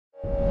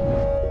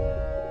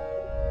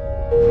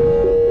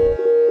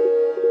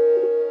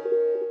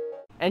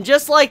And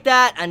just like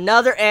that,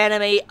 another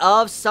anime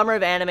of Summer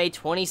of Anime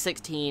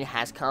 2016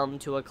 has come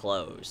to a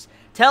close.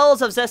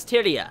 Tales of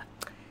Zestiria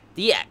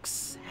The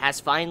X has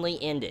finally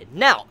ended.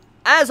 Now,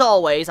 as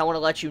always, I want to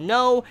let you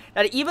know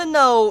that even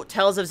though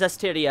Tales of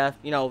Zestiria,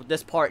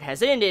 this part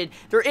has ended,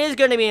 there is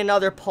going to be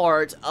another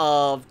part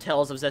of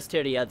Tales of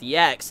Zestiria The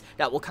X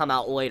that will come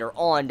out later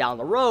on down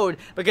the road,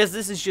 because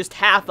this is just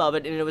half of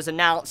it, and it was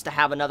announced to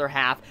have another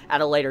half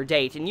at a later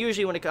date. And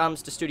usually when it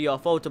comes to Studio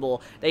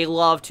Ufotable, they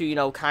love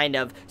to, kind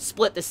of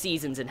split the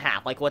seasons in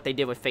half, like what they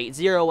did with Fate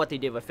Zero, what they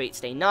did with Fate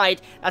Stay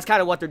Night. That's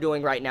kind of what they're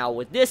doing right now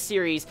with this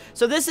series.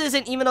 So this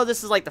isn't, even though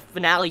this is like the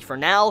finale for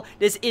now,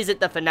 this isn't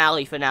the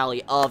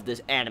finale of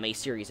this anime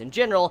series in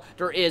general.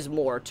 There is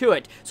more to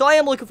it. So I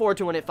am looking forward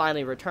to when it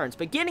finally returns.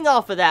 But getting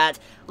off of that,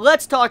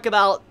 let's talk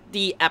about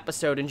the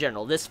episode in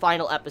general. This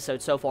final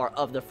episode so far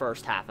of the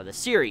first half of the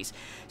series.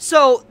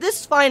 So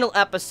this final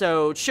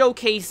episode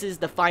showcases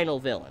the final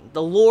villain,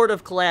 the Lord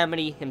of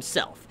Calamity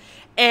himself.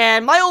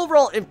 And my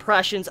overall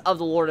impressions of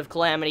the Lord of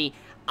Calamity,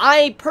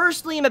 I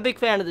personally am a big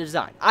fan of the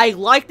design. I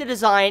like the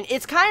design.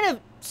 It's kind of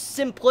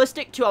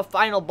simplistic to a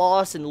final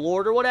boss and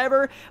lord or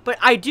whatever, but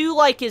I do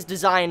like his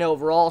design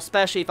overall,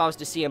 especially if I was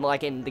to see him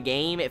like in the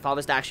game, if I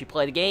was to actually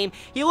play the game.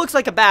 He looks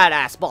like a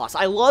badass boss.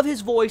 I love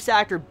his voice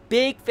actor,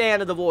 big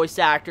fan of the voice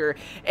actor,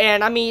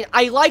 and I mean,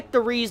 I like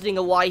the reasoning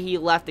of why he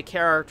left the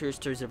characters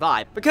to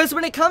survive, because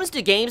when it comes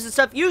to games and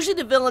stuff, usually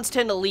the villains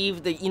tend to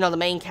leave the, the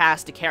main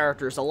cast of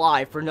characters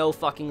alive for no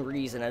fucking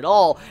reason at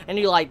all, and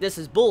you're like, this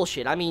is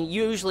bullshit. I mean,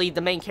 usually the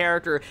main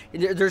character,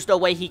 there's no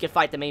way he could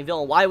fight the main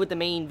villain. Why would the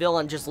main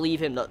villain just leave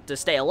him to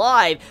stay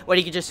alive when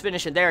he could just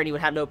finish it there and he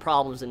would have no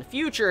problems in the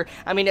future?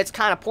 I mean, it's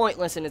kind of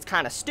pointless and it's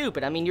kind of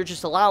stupid. I mean, you're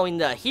just allowing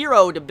the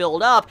hero to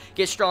build up,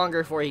 get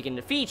stronger before he can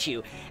defeat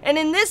you. And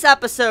in this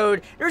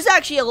episode, there's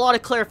actually a lot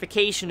of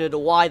clarification into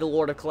why the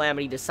Lord of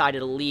Calamity decided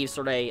to leave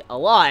Soreille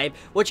alive,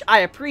 which I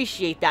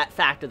appreciate that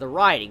fact of the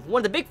writing. One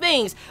of the big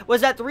things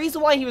was that the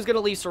reason why he was going to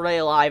leave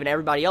Soreille alive and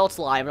everybody else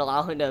alive and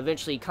allow him to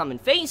eventually come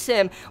and face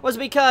him was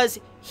because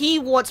he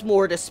wants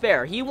more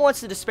despair. He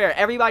wants to despair,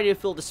 everybody to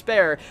feel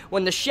despair,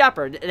 when the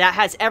shepherd that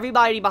has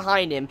everybody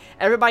behind him,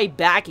 everybody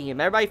backing him,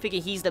 everybody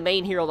thinking he's the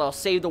main hero that'll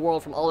save the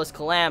world from all this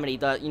calamity,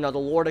 the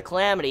Lord of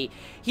Calamity,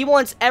 he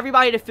wants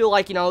everybody to feel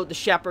like, the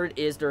shepherd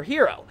is their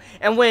hero.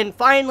 And when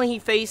finally he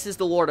faces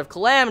the Lord of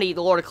Calamity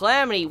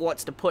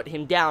wants to put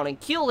him down and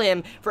kill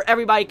him for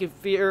everybody to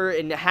fear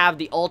and have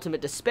the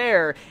ultimate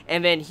despair,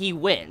 and then he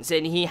wins,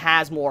 and he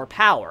has more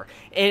power,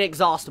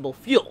 inexhaustible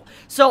fuel.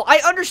 So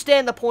I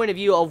understand the point of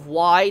view of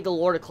why the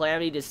Lord of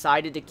Calamity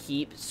decided to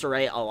keep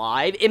Soreille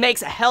alive. It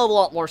makes a hell of a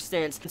lot more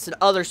sense than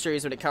other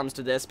series when it comes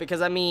to this,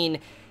 because I mean,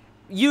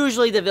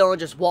 usually the villain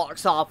just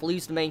walks off,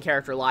 leaves the main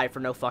character alive for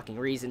no fucking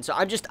reason. So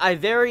I'm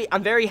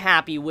very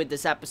happy with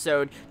this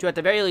episode to at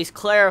the very least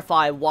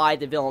clarify why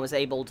the villain was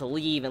able to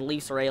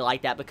leave Soreille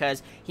like that,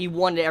 because he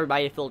wanted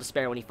everybody to feel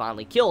despair when he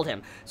finally killed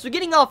him. So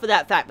getting off of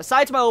that fact,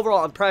 besides my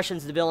overall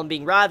impressions of the villain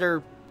being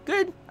rather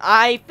good,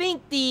 I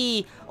think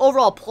the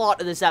overall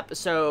plot of this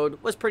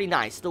episode was pretty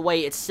nice, the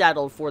way it's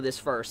settled for this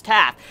first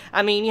half.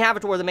 I mean, you have it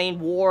to where the main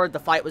war, the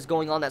fight was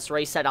going on that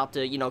Soreille set out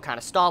to, kind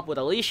of stop with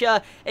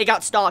Alicia. It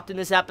got stopped in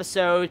this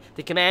episode.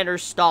 The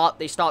commanders stopped.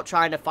 They stopped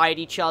trying to fight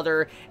each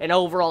other, and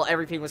overall,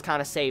 everything was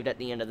kind of saved at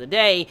the end of the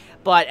day.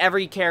 But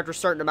every character,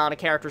 certain amount of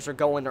characters are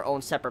going their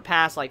own separate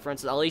paths. Like, for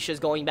instance,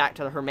 Alicia's going back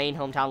to her main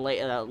hometown,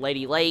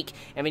 Lady Lake,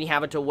 and then you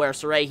have it to where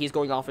Soreille, he's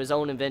going off his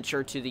own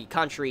adventure to the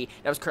country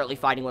that was currently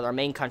fighting with our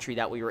main country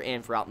that we were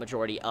in throughout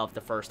majority of the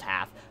first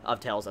half of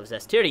Tales of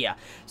Zestiria.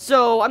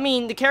 So, I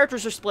mean, the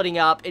characters are splitting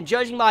up, and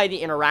judging by the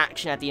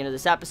interaction at the end of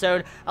this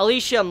episode,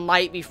 Alicia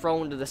might be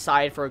thrown to the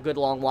side for a good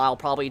long while,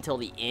 probably until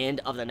the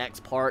end of the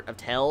next part of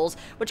Tales,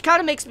 which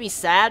kind of makes me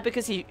sad,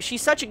 because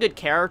she's such a good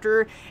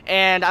character,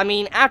 and, I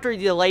mean, after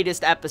the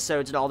latest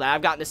episodes and all that,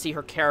 I've gotten to see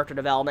her character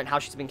development, how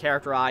she's been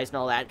characterized and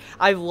all that.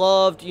 I've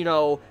loved,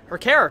 her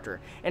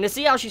character, and to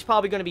see how she's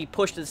probably going to be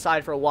pushed to the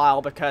side for a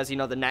while, because,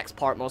 the next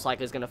part most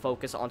likely is going to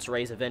focus on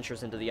Soreille's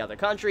adventures into the other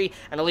country,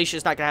 and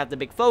Alicia's not going to have the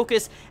big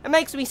focus. It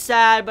makes me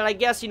sad, but I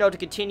guess, to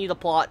continue the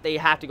plot, they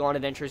have to go on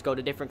adventures, go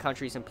to different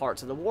countries and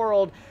parts of the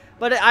world,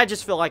 but I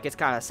just feel like it's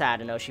kind of sad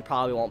to know she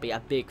probably won't be a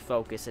big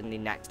focus in the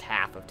next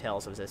half of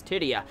Tales of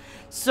Zestiria.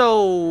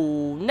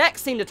 So,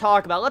 next thing to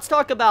talk about, let's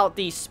talk about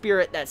the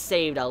spirit that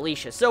saved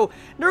Alicia. So,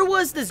 there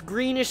was this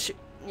greenish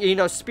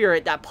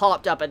spirit that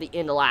popped up at the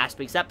end of last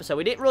week's episode.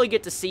 We didn't really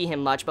get to see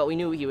him much, but we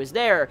knew he was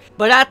there.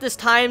 But at this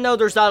time, though,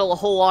 there's not a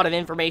whole lot of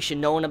information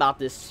known about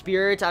this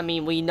spirit. I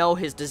mean, we know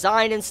his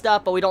design and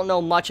stuff, but we don't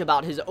know much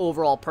about his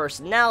overall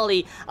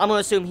personality. I'm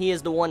gonna assume he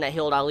is the one that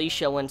healed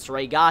Alicia when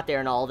Soreille got there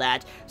and all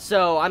that.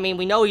 So, I mean,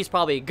 we know he's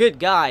probably a good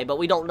guy, but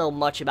we don't know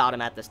much about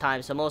him at this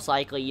time. So most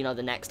likely,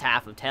 the next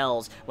half of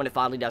Tales, when it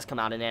finally does come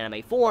out in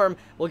anime form,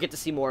 we'll get to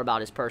see more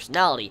about his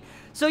personality.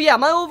 So yeah,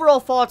 my overall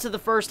thoughts of the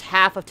first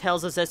half of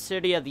Tales of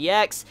Zestiria The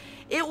X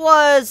it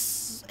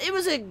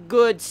was a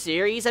good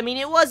series. I mean,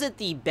 it wasn't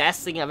the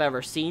best thing I've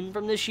ever seen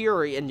from this year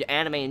or in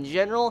anime in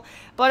general,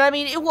 but I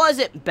mean, it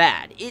wasn't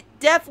bad. It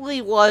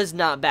definitely was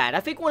not bad. I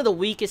think one of the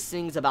weakest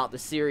things about the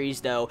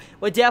series, though,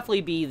 would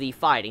definitely be the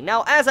fighting.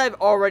 Now, as I've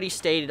already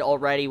stated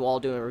while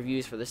doing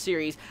reviews for the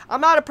series,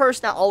 I'm not a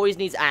person that always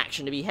needs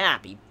action to be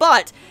happy,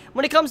 but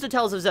when it comes to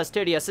Tales of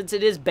Zestiria, since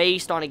it is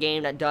based on a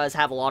game that does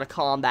have a lot of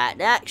combat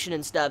and action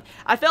and stuff,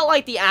 I felt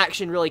like the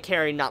action really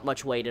carried not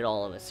much weight at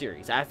all in the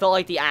series. I felt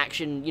like the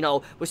action, you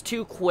know, was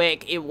too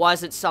quick. It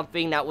wasn't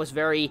something that was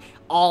very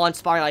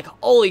awe-inspiring, like,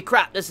 holy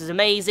crap, this is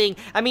amazing.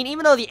 I mean,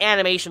 even though the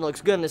animation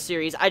looks good in the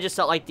series, I just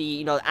felt like the,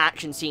 you know,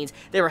 action scenes,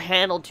 they were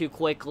handled too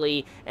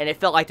quickly, and it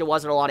felt like there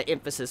wasn't a lot of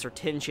emphasis or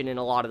tension in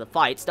a lot of the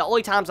fights. The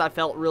only times I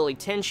felt really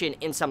tension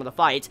in some of the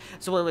fights,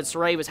 so when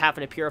Saray was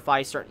having to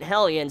purify certain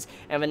Hellions,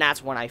 and then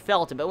that's when I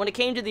felt it. But when it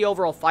came to the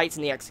overall fights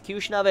and the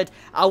execution of it,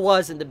 I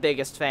wasn't the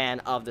biggest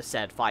fan of the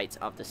said fights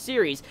of the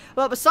series.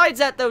 But besides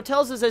that, though,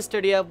 Tales of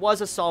Zestiria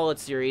was a solid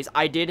series.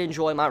 I did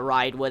enjoy my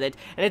ride with it,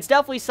 and it's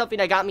definitely something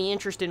that got me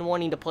interested in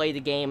wanting to play the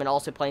game and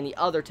also playing the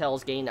other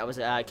Tales game that was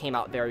came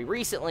out very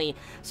recently.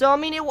 So, I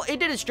mean, it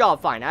did its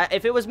job fine.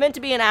 If it was meant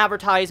to be an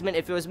advertisement,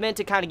 if it was meant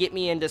to kind of get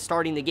me into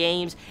starting the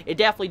games, it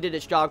definitely did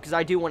its job, because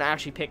I do want to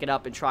actually pick it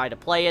up and try to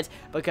play it,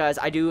 because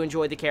I do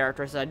enjoy the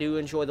characters, I do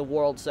enjoy the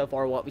world so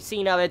far, what we've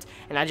seen of it,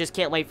 and I just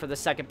can't wait for the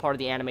second part of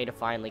the anime to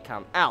finally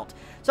come out.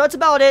 So that's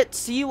about it.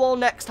 See you all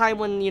next time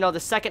when, you know, the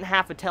second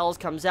half of Tales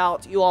comes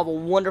out. You all have a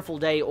wonderful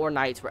day or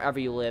night wherever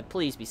you live.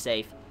 Please be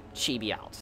safe. Chibi out.